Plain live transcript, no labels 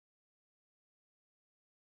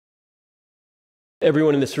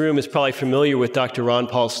Everyone in this room is probably familiar with Dr. Ron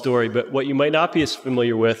Paul's story, but what you might not be as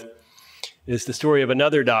familiar with is the story of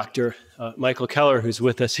another doctor, Michael Keller, who's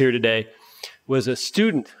with us here today, was a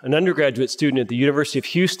student, an undergraduate student at the University of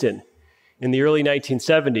Houston in the early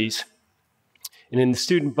 1970s. And in the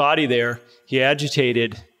student body there, he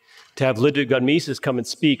agitated to have Ludwig von Mises come and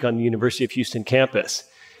speak on the University of Houston campus.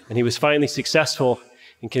 And he was finally successful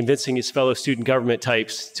in convincing his fellow student government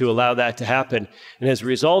types to allow that to happen. And as a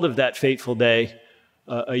result of that fateful day,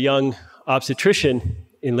 a young obstetrician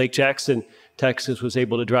in Lake Jackson, Texas, was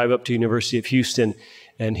able to drive up to University of Houston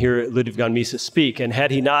and hear Ludwig von Mises speak. And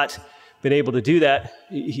had he not been able to do that,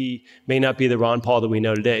 he may not be the Ron Paul that we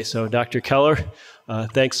know today. So Dr. Keller,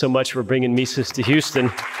 thanks so much for bringing Mises to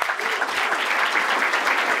Houston.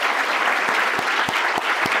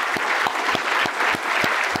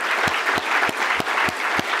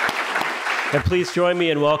 And please join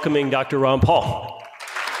me in welcoming Dr. Ron Paul.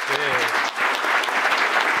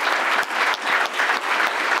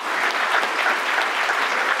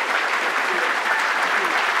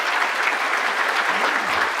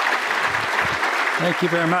 Thank you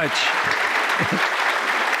very much.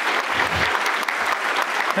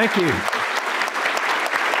 Thank you.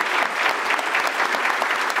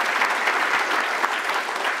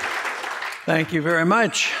 Thank you very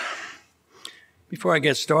much. Before I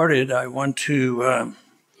get started, I want to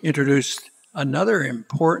introduce another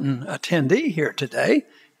important attendee here today.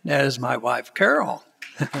 That is my wife, Carol.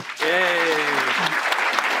 Yay!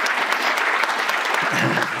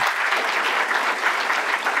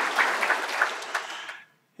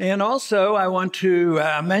 And also, I want to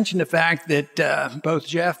mention the fact that both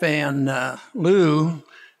Jeff and Lou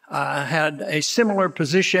had a similar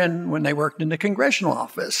position when they worked in the congressional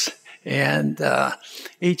office. And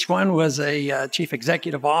each one was a chief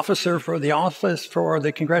executive officer for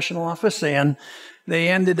the congressional office, and they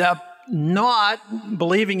ended up not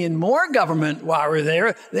believing in more government while we were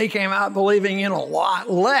there. They came out believing in a lot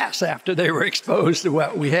less after they were exposed to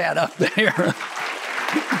what we had up there.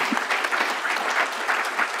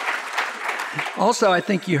 Also, I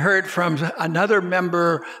think you heard from another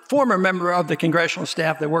former member of the congressional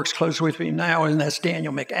staff that works closely with me now, and that's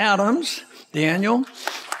Daniel McAdams. Daniel.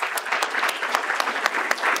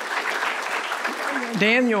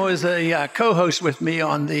 Daniel is a co-host with me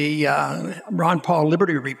on the Ron Paul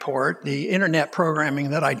Liberty Report, the internet programming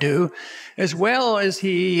that I do, as well as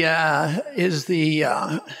he has a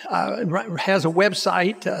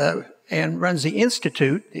website and runs the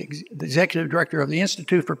Institute, the executive director of the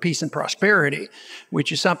Institute for Peace and Prosperity,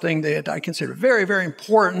 which is something that I consider very, very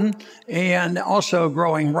important and also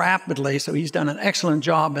growing rapidly. So he's done an excellent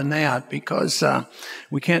job in that, because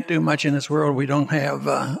we can't do much in this world. We don't have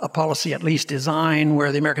a policy, at least design,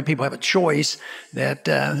 where the American people have a choice that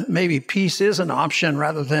maybe peace is an option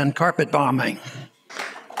rather than carpet bombing.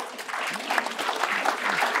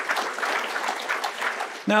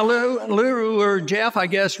 Now, Lou or Jeff, I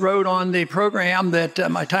guess, wrote on the program that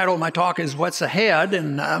my title of my talk is What's Ahead,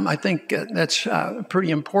 and I think that's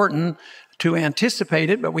pretty important to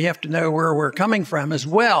anticipate it, but we have to know where we're coming from as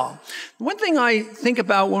well. One thing I think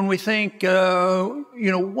about when we think, what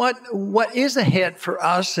is ahead for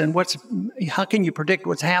us, and how can you predict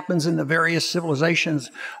what happens in the various civilizations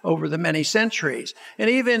over the many centuries? And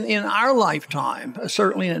even in our lifetime,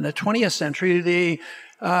 certainly in the 20th century, the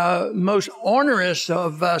most onerous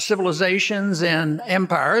of civilizations and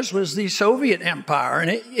empires was the Soviet Empire,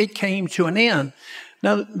 and it came to an end.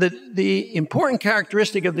 Now, the important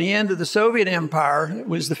characteristic of the end of the Soviet Empire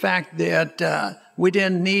was the fact that we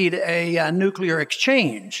didn't need a nuclear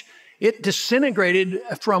exchange. It disintegrated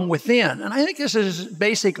from within. And I think this is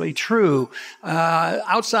basically true.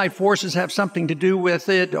 Outside forces have something to do with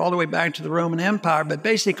it, all the way back to the Roman Empire. But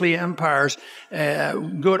basically, empires,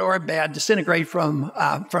 good or bad, disintegrate from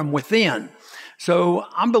within. So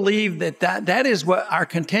I believe that is what our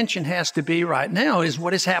contention has to be right now, is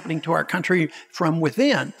what is happening to our country from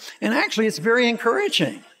within. And actually, it's very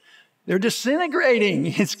encouraging. They're disintegrating.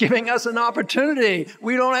 It's giving us an opportunity.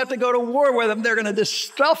 We don't have to go to war with them. They're going to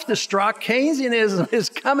self-destruct. Keynesianism is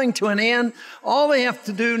coming to an end. All they have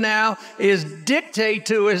to do now is dictate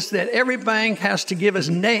to us that every bank has to give us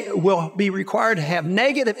will be required to have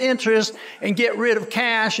negative interest and get rid of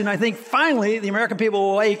cash. And I think finally the American people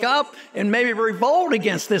will wake up and maybe revolt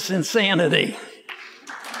against this insanity.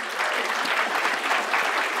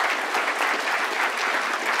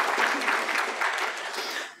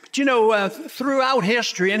 But you know, throughout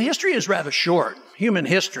history, and history is rather short. human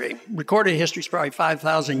history. Recorded history is probably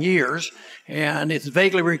 5,000 years, and it's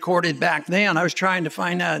vaguely recorded back then. I was trying to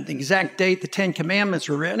find out the exact date the Ten Commandments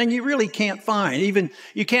were written, and you really can't find.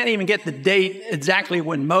 You can't even get the date exactly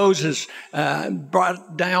when Moses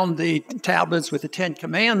brought down the tablets with the Ten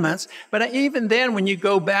Commandments. But even then, when you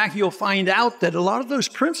go back, you'll find out that a lot of those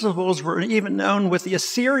principles were even known with the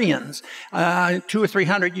Assyrians 200 or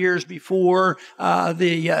 300 years before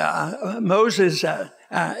Moses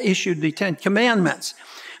issued the Ten Commandments.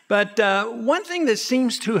 But one thing that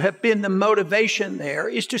seems to have been the motivation there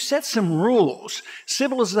is to set some rules.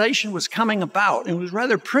 Civilization was coming about, and it was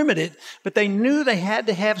rather primitive, but they knew they had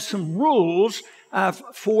to have some rules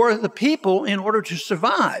for the people in order to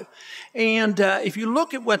survive. And if you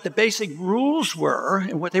look at what the basic rules were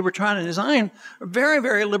and what they were trying to design, are very,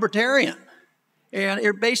 very libertarian. And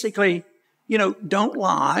it basically, don't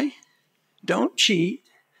lie, don't cheat,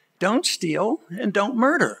 don't steal, and don't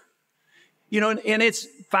murder. And it's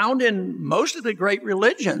found in most of the great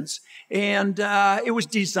religions. And it was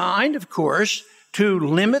designed, of course, to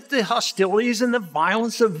limit the hostilities and the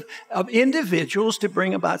violence of individuals to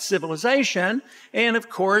bring about civilization. And of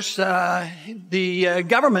course, the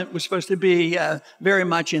government was supposed to be very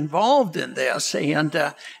much involved in this. And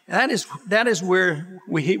that is where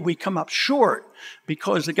we come up short,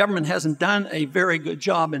 because the government hasn't done a very good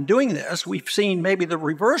job in doing this. We've seen maybe the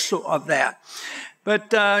reversal of that.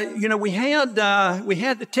 But, we had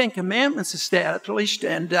the Ten Commandments established,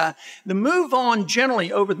 and the move on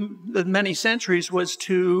generally over the many centuries was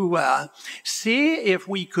to see if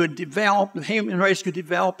we could develop, the human race could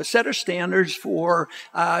develop a set of standards for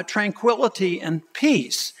tranquility and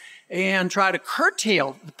peace, and try to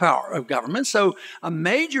curtail the power of government. So a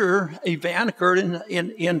major event occurred in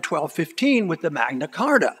 1215 with the Magna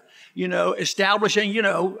Carta. Establishing,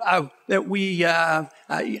 that we, have,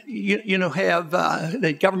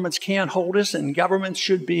 that governments can't hold us, and governments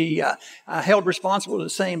should be held responsible to the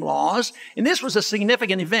same laws. And this was a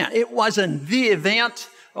significant event. It wasn't the event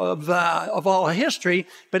of all history,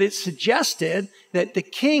 but it suggested that the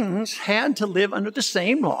kings had to live under the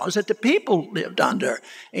same laws that the people lived under.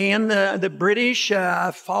 And the British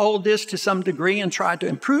followed this to some degree and tried to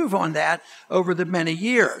improve on that over the many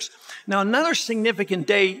years. Now, another significant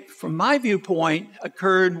date, from my viewpoint,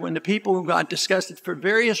 occurred when the people got disgusted for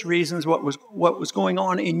various reasons what was going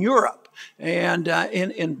on in Europe and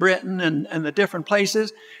in Britain and the different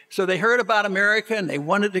places. So they heard about America and they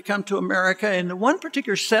wanted to come to America. And the one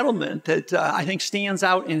particular settlement that I think stands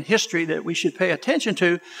out in history that we should pay attention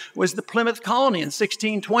to was the Plymouth Colony in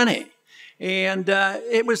 1620. And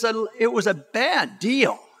it was a bad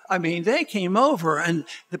deal. I mean, they came over, and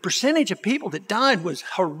the percentage of people that died was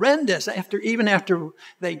horrendous even after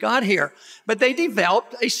they got here. But they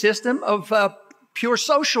developed a system of pure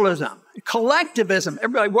socialism, collectivism.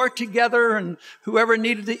 Everybody worked together, and whoever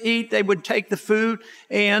needed to eat, they would take the food.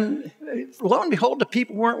 And lo and behold, the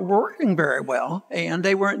people weren't working very well, and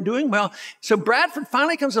they weren't doing well. So Bradford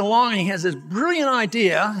finally comes along, and he has this brilliant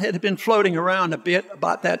idea. It had been floating around a bit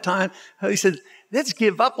about that time. He said, let's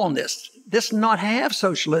give up on this. This not have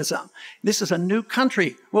socialism. This is a new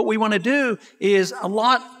country. What we want to do is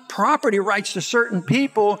allot property rights to certain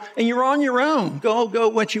people, and you're on your own. Go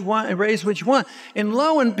what you want and raise what you want. And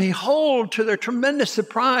lo and behold, to their tremendous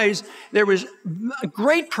surprise, there was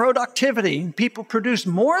great productivity. People produced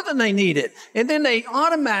more than they needed. And then they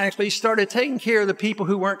automatically started taking care of the people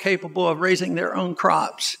who weren't capable of raising their own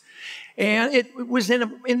crops. And it was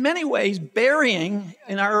in many ways burying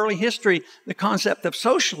in our early history the concept of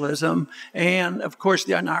socialism. And of course,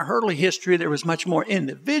 in our early history, there was much more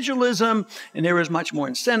individualism, and there was much more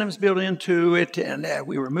incentives built into it. And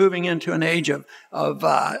we were moving into an age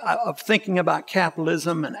of thinking about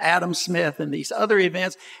capitalism and Adam Smith and these other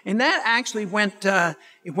events. And that actually went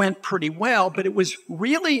pretty well, but it was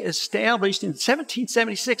really established in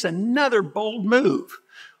 1776, another bold move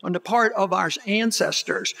on the part of our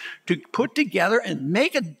ancestors to put together and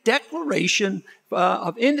make a declaration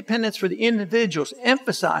of independence for the individuals,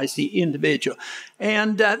 emphasize the individual.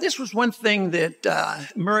 And this was one thing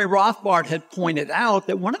that Murray Rothbard had pointed out,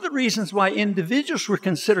 that one of the reasons why individuals were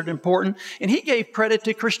considered important, and he gave credit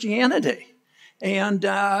to Christianity and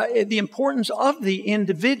the importance of the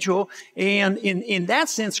individual. And in that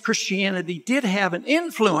sense, Christianity did have an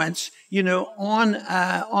influence,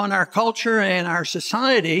 on our culture and our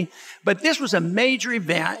society. But this was a major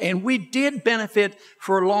event, and we did benefit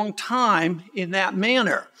for a long time in that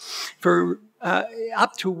manner, for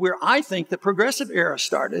up to where I think the progressive era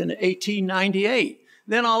started in 1898.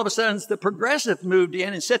 Then all of a sudden, the progressive moved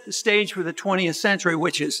in and set the stage for the 20th century,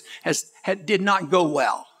 which did not go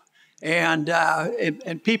well.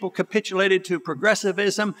 and people capitulated to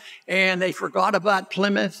progressivism, and they forgot about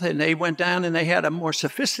Plymouth, and they went down and they had a more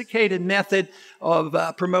sophisticated method of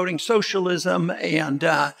promoting socialism. And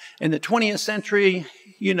in the 20th century,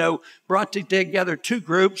 brought together two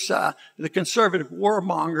groups, the conservative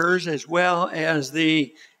warmongers as well as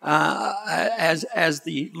the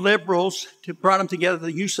liberals, brought them together,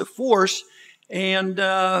 the use of force. And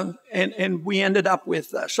we ended up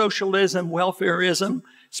with socialism, welfarism,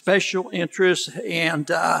 special interests, and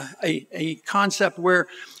a concept where,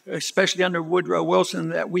 especially under Woodrow Wilson,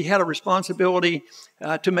 that we had a responsibility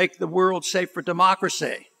to make the world safe for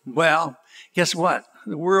democracy. Well, guess what?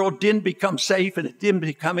 The world didn't become safe, and it didn't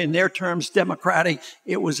become, in their terms, democratic.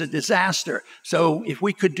 It was a disaster. So if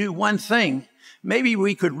we could do one thing, maybe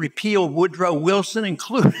we could repeal Woodrow Wilson,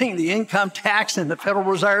 including the income tax and the Federal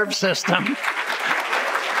Reserve System.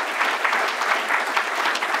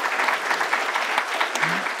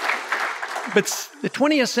 But the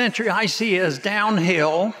 20th century I see as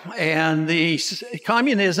downhill, and the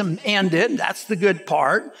communism ended. That's the good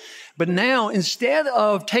part. But now, instead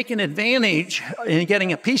of taking advantage and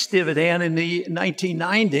getting a peace dividend in the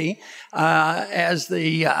 1990, as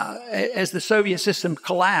the Soviet system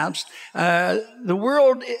collapsed, the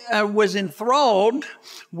world was enthralled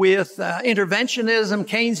with interventionism,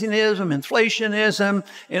 Keynesianism, inflationism,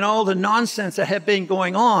 and all the nonsense that had been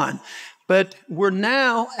going on. But we're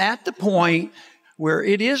now at the point where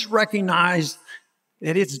it is recognized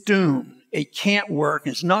that it's doomed. It can't work.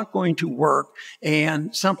 It's not going to work,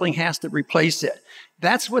 and something has to replace it.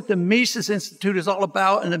 That's what the Mises Institute is all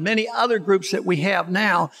about, and the many other groups that we have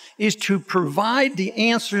now, is to provide the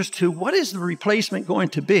answers to what is the replacement going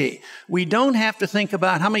to be. We don't have to think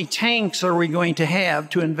about how many tanks are we going to have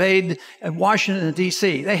to invade Washington,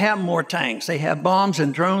 D.C. They have more tanks. They have bombs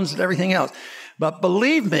and drones and everything else. But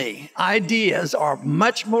believe me, ideas are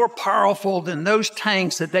much more powerful than those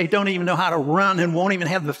tanks that they don't even know how to run and won't even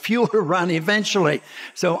have the fuel to run eventually.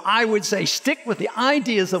 So I would say stick with the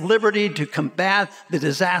ideas of liberty to combat the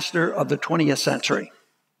disaster of the 20th century.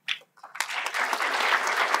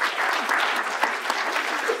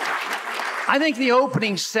 I think the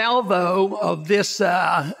opening salvo of this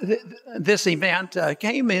event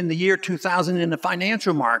came in the year 2000 in the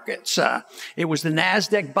financial markets. It was the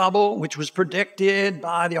NASDAQ bubble, which was predicted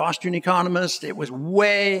by the Austrian economist. It was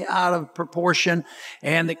way out of proportion,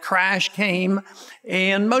 and the crash came.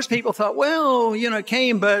 And most people thought, well, it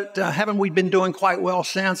came, but haven't we been doing quite well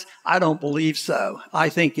since? I don't believe so. I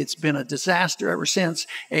think it's been a disaster ever since.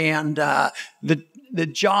 And the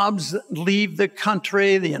jobs leave the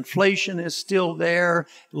country. The inflation is still there.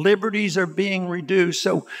 Liberties are being reduced.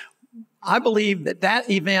 So I believe that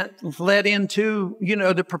event led into,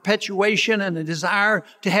 the perpetuation and the desire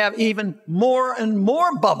to have even more and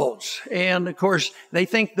more bubbles. And of course, they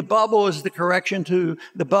think the bubble is the correction to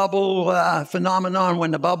the bubble phenomenon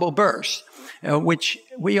when the bubble bursts, which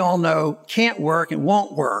we all know can't work and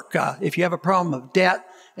won't work. If you have a problem of debt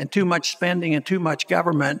and too much spending and too much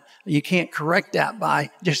government, you can't correct that by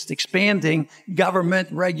just expanding government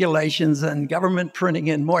regulations and government printing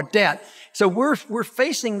in more debt. So we're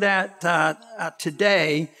facing that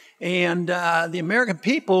today, and the American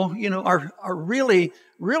people, are really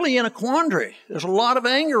in a quandary. There's a lot of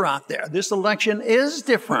anger out there. This election is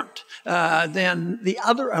different than the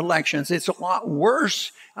other elections. It's a lot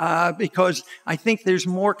worse because I think there's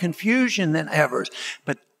more confusion than ever.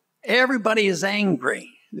 But everybody is angry.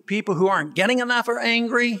 The people who aren't getting enough are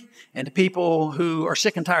angry, and the people who are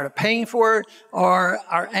sick and tired of paying for it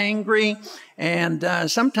are angry. And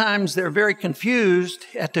sometimes they're very confused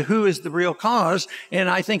as to who is the real cause. And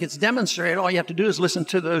I think it's demonstrated. All you have to do is listen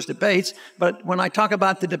to those debates. But when I talk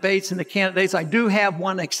about the debates and the candidates, I do have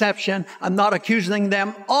one exception. I'm not accusing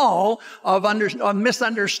them all of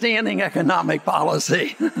misunderstanding economic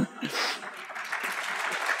policy.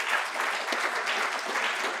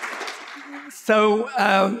 So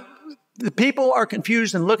the people are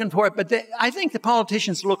confused and looking for it, but I think the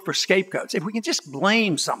politicians look for scapegoats. If we can just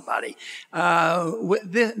blame somebody,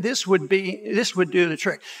 this would do the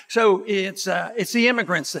trick. So it's the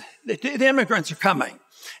immigrants. The immigrants are coming,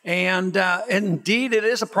 and indeed it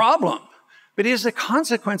is a problem. But it is a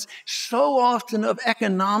consequence so often of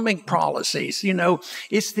economic policies.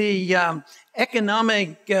 It's the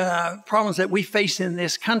economic problems that we face in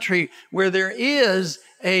this country where there is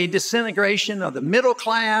a disintegration of the middle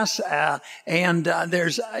class, and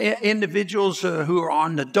there's individuals who are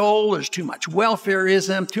on the dole. There's too much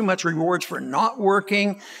welfareism, too much rewards for not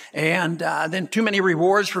working, and then too many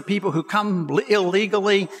rewards for people who come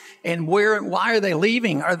illegally. And why are they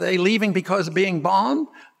leaving? Are they leaving because of being bombed?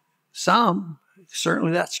 Some,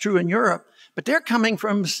 certainly that's true in Europe. But they're coming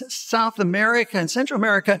from South America and Central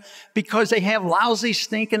America because they have lousy,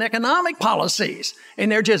 stinking economic policies.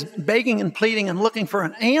 And they're just begging and pleading and looking for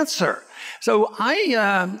an answer. So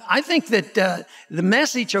I think that the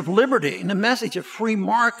message of liberty and the message of free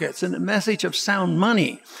markets and the message of sound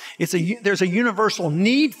money, there's a universal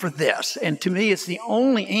need for this. And to me, it's the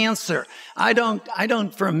only answer. I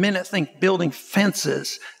don't for a minute think building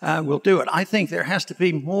fences will do it. I think there has to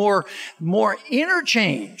be more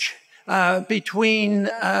interchange between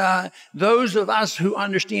those of us who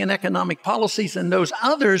understand economic policies and those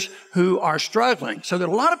others who are struggling. So there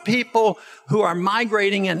are a lot of people who are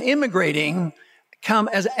migrating and immigrating come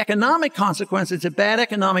as economic consequence. It's a bad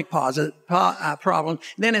economic problem.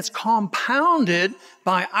 Then it's compounded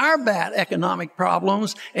by our bad economic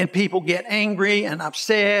problems, and people get angry and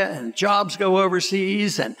upset, and jobs go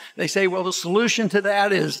overseas, and they say, well, the solution to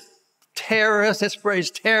that is terrorists, let's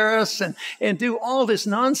praise terrorists and do all this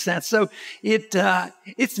nonsense. So it's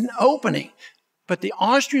an opening. But the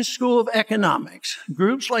Austrian School of Economics,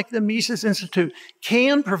 groups like the Mises Institute,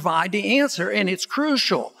 can provide the answer, and it's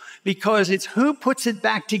crucial because it's who puts it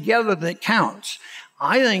back together that counts.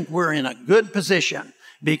 I think we're in a good position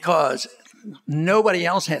because nobody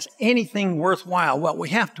else has anything worthwhile. What we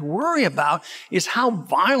have to worry about is how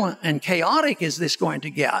violent and chaotic is this going to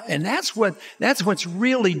get. And that's what's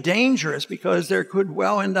really dangerous, because there could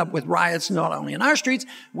well end up with riots not only in our streets.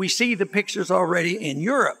 We see the pictures already in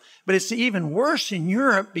Europe. But it's even worse in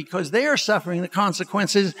Europe because they are suffering the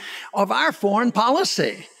consequences of our foreign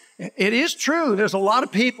policy. It is true. There's a lot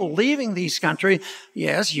of people leaving these countries.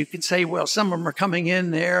 Yes, you could say, well, some of them are coming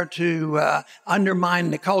in there to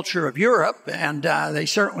undermine the culture of Europe, and they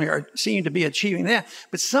certainly seem to be achieving that.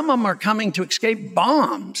 But some of them are coming to escape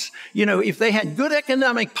bombs. You know, if they had good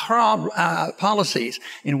economic policies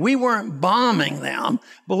and we weren't bombing them,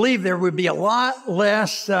 believe there would be a lot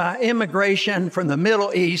less immigration from the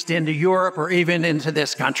Middle East into Europe or even into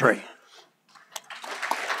this country.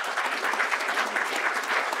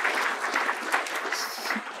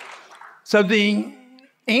 So the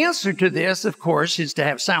answer to this, of course, is to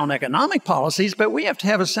have sound economic policies, but we have to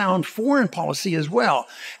have a sound foreign policy as well.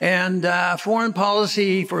 And foreign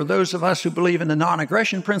policy, for those of us who believe in the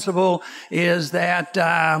non-aggression principle, is that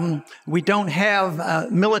we don't have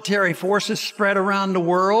military forces spread around the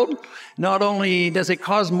world. Not only does it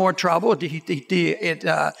cause more trouble,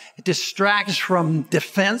 it distracts from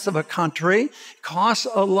defense of a country, costs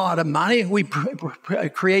a lot of money, we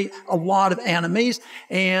create a lot of enemies,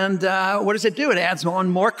 and what does it do? It adds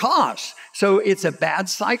on more costs. So it's a bad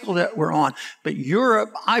cycle that we're on. But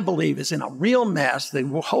Europe, I believe, is in a real mess. The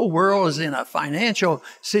whole world is in a financial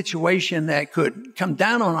situation that could come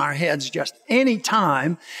down on our heads just any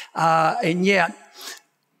time, and yet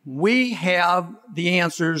we have the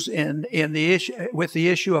answers with the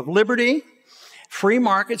issue of liberty, free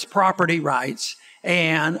markets, property rights,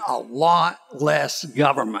 and a lot less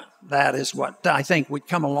government. That is what I think would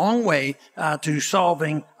come a long way to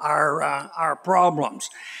solving our problems.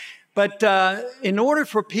 But in order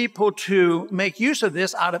for people to make use of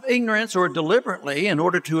this out of ignorance or deliberately, in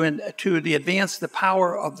order to advance the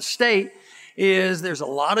power of the state, there's a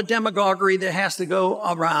lot of demagoguery that has to go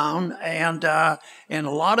around, and a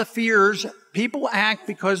lot of fears. People act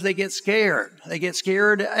because they get scared. They get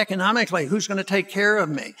scared economically. Who's going to take care of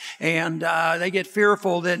me? And they get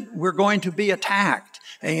fearful that we're going to be attacked.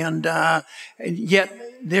 And yet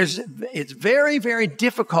it's very, very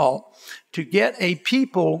difficult to get a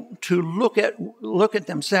people to look at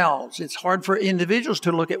themselves. It's hard for individuals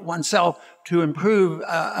to look at oneself to improve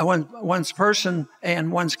one's person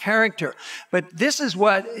and one's character. But this is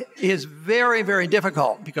what is very, very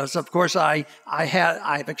difficult, because of course I've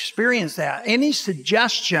experienced that. Any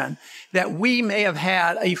suggestion that we may have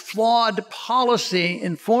had a flawed policy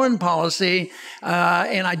in foreign policy,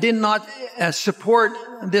 and I did not support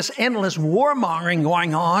this endless warmongering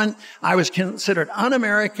going on. I was considered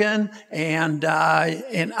un-American and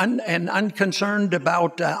unconcerned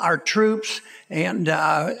about our troops, and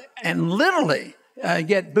literally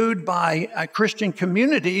get booed by Christian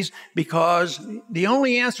communities, because the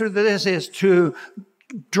only answer to this is to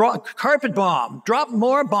carpet bomb, drop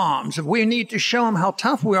more bombs. We need to show them how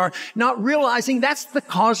tough we are, not realizing that's the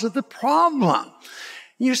cause of the problem.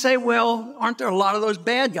 You say, well, aren't there a lot of those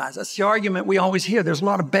bad guys? That's the argument we always hear. There's a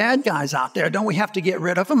lot of bad guys out there. Don't we have to get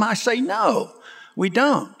rid of them? I say, no, we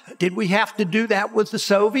don't. Did we have to do that with the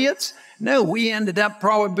Soviets? No, we ended up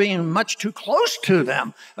probably being much too close to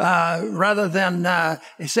them rather than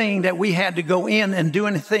saying that we had to go in and do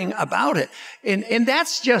anything about it. And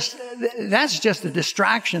that's just a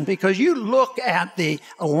distraction, because you look at the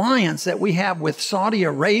alliance that we have with Saudi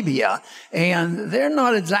Arabia, and they're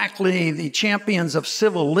not exactly the champions of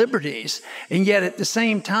civil liberties. And yet at the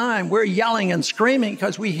same time, we're yelling and screaming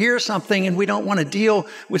because we hear something and we don't want to deal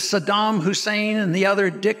with Saddam Hussein and the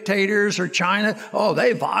other dictators, or China. Oh,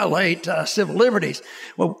 they violate civil liberties.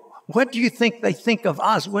 Well, what do you think they think of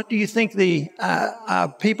us? What do you think the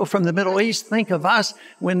people from the Middle East think of us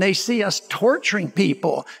when they see us torturing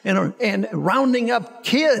people and rounding up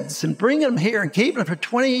kids and bringing them here and keeping them for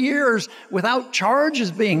 20 years without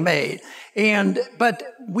charges being made? But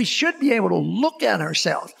we should be able to look at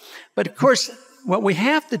ourselves. But of course, what we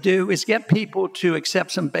have to do is get people to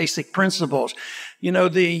accept some basic principles. You know,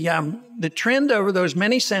 the trend over those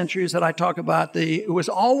many centuries that I talk about, it was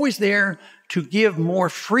always there to give more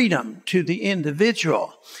freedom to the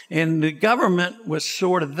individual. And the government was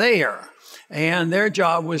sort of there, and their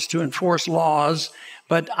job was to enforce laws.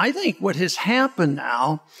 But I think what has happened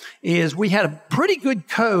now is we had a pretty good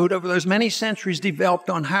code over those many centuries developed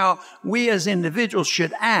on how we as individuals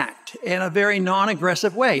should act in a very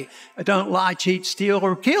non-aggressive way. Don't lie, cheat, steal,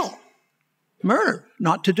 or kill. Murder,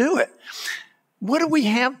 not to do it. What do we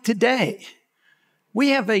have today? We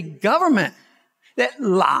have a government that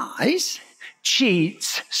lies,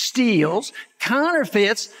 cheats, steals,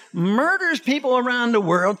 counterfeits, murders people around the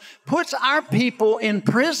world, puts our people in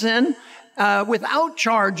prison without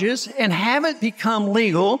charges and have it become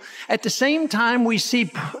legal. At the same time, we see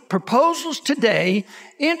proposals today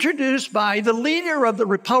introduced by the leader of the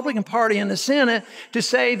Republican Party in the Senate to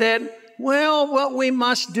say that, well, what we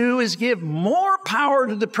must do is give more power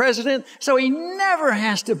to the president so he never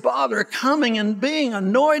has to bother coming and being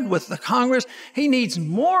annoyed with the Congress. He needs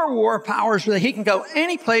more war powers so that he can go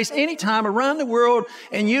any place, anytime around the world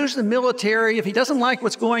and use the military if he doesn't like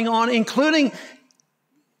what's going on, including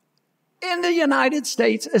in the United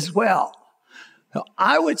States as well. So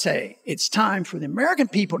I would say it's time for the American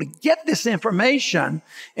people to get this information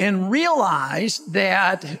and realize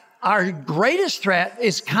that our greatest threat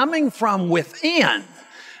is coming from within,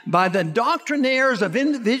 by the doctrinaires of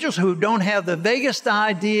individuals who don't have the vaguest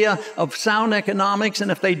idea of sound economics,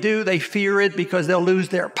 and if they do, they fear it because they'll lose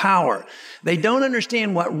their power. They don't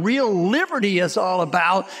understand what real liberty is all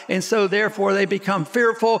about, and so therefore they become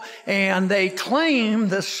fearful, and they claim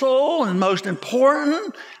the sole and most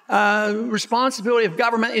important responsibility of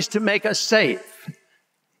government is to make us safe.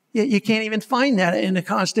 You can't even find that in the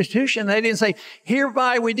Constitution. They didn't say,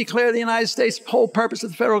 hereby we declare the United States' whole purpose of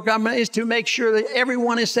the federal government is to make sure that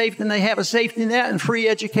everyone is safe and they have a safety net and free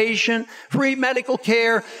education, free medical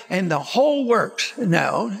care, and the whole works.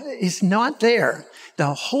 No, it's not there.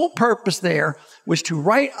 The whole purpose there was to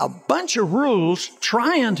write a bunch of rules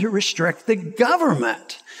trying to restrict the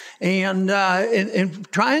government and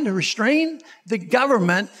trying to restrain the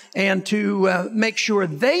government and to make sure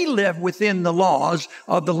they live within the laws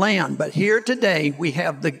of the land. But here today, we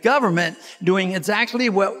have the government doing exactly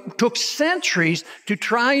what took centuries to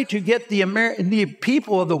try to get the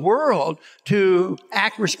people of the world to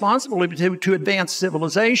act responsibly to advance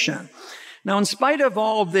civilization. Now, in spite of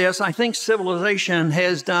all of this, I think civilization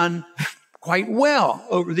has done quite well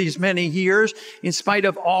over these many years, in spite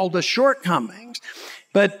of all the shortcomings.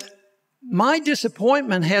 But my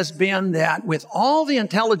disappointment has been that with all the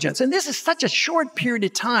intelligence, and this is such a short period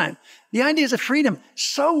of time, the ideas of freedom,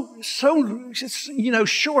 so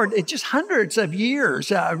short, it's just hundreds of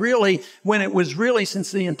years, really, when it was really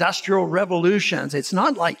since the Industrial Revolutions. It's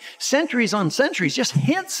not like centuries on centuries, just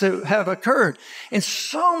hints have occurred. And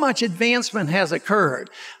so much advancement has occurred.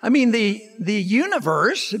 I mean, the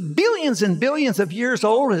universe, billions and billions of years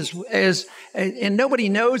old, and nobody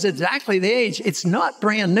knows exactly the age. It's not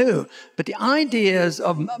brand new. But the ideas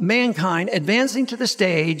of mankind advancing to the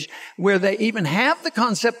stage where they even have the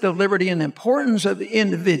concept of liberty and importance of the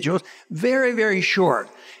individuals, very, very short.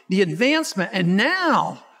 The advancement, and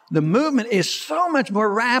now the movement is so much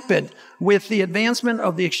more rapid with the advancement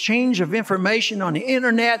of the exchange of information on the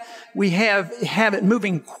internet. We have it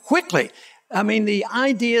moving quickly. I mean, the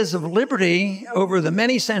ideas of liberty over the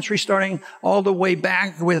many centuries, starting all the way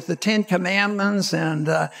back with the Ten Commandments and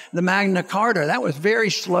the Magna Carta, that was very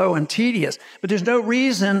slow and tedious. But there's no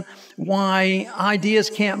reason why ideas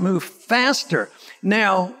can't move faster.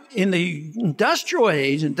 Now, in the industrial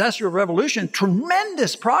age, industrial revolution,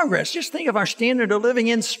 tremendous progress. Just think of our standard of living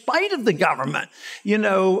in spite of the government.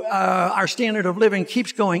 Our standard of living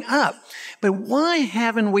keeps going up. But why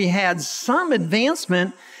haven't we had some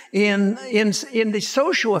advancement in the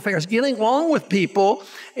social affairs, getting along with people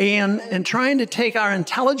and trying to take our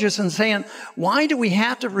intelligence and saying, why do we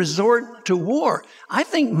have to resort to war? I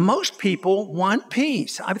think most people want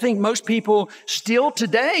peace. I think most people still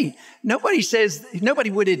today, nobody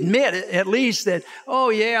would admit at least that, oh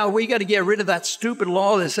yeah, we got to get rid of that stupid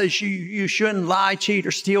law that says you shouldn't lie, cheat,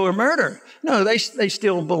 or steal or murder. No, they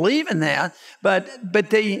still believe in that, but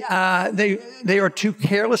they are too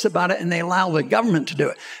careless about it and they allow the government to do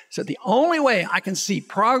it. So the only way I can see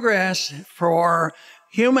progress for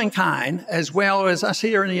humankind, as well as us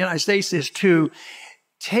here in the United States, is to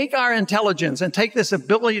take our intelligence and take this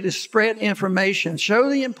ability to spread information, show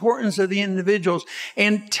the importance of the individuals,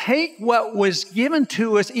 and take what was given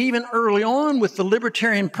to us even early on with the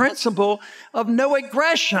libertarian principle of no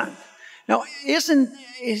aggression. Now,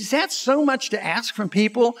 is that so much to ask from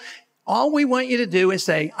people? All we want you to do is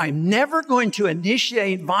say, I'm never going to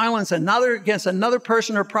initiate violence against another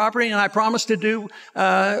person or property, and I promise to do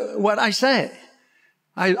what I say.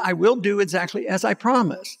 I will do exactly as I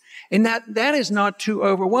promise. And that is not too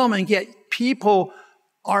overwhelming, yet people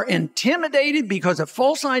are intimidated because of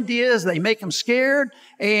false ideas. They make them scared,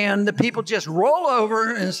 and the people just roll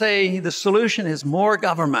over and say the solution is more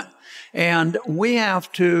government. And we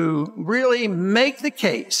have to really make the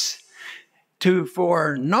case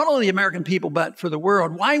for not only the American people, but for the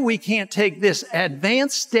world, why we can't take this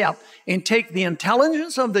advanced step and take the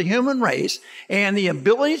intelligence of the human race and the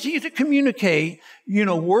ability to communicate,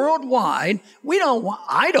 worldwide.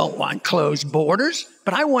 I don't want closed borders,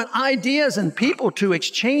 but I want ideas and people to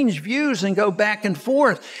exchange views and go back and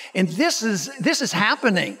forth. And this is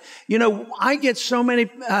happening. I get so many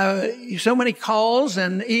calls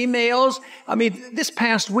and emails. I mean, this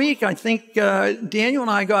past week, I think Daniel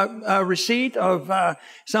and I got a receipt of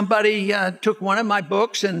somebody took one of my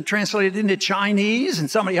books and translated it into Chinese, and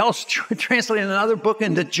somebody else translated another book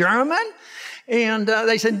into German. And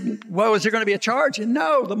they said, well, is there going to be a charge? And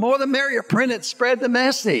no, the more the merrier. Print it, spread the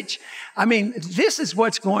message. I mean, this is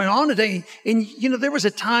what's going on today. And, there was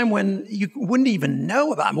a time when you wouldn't even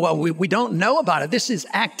know about it. Well, we don't know about it. This is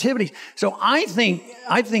activity. So I think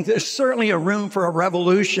there's certainly a room for a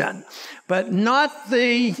revolution, but not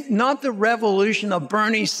the revolution of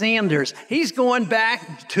Bernie Sanders. He's going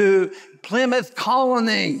back to Plymouth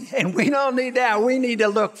Colony, and we don't need that. We need to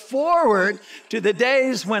look forward to the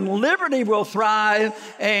days when liberty will thrive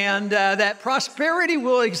and that prosperity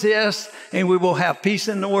will exist and we will have peace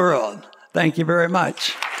in the world. Thank you very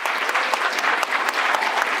much.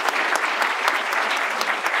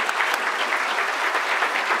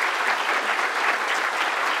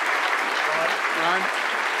 Ron?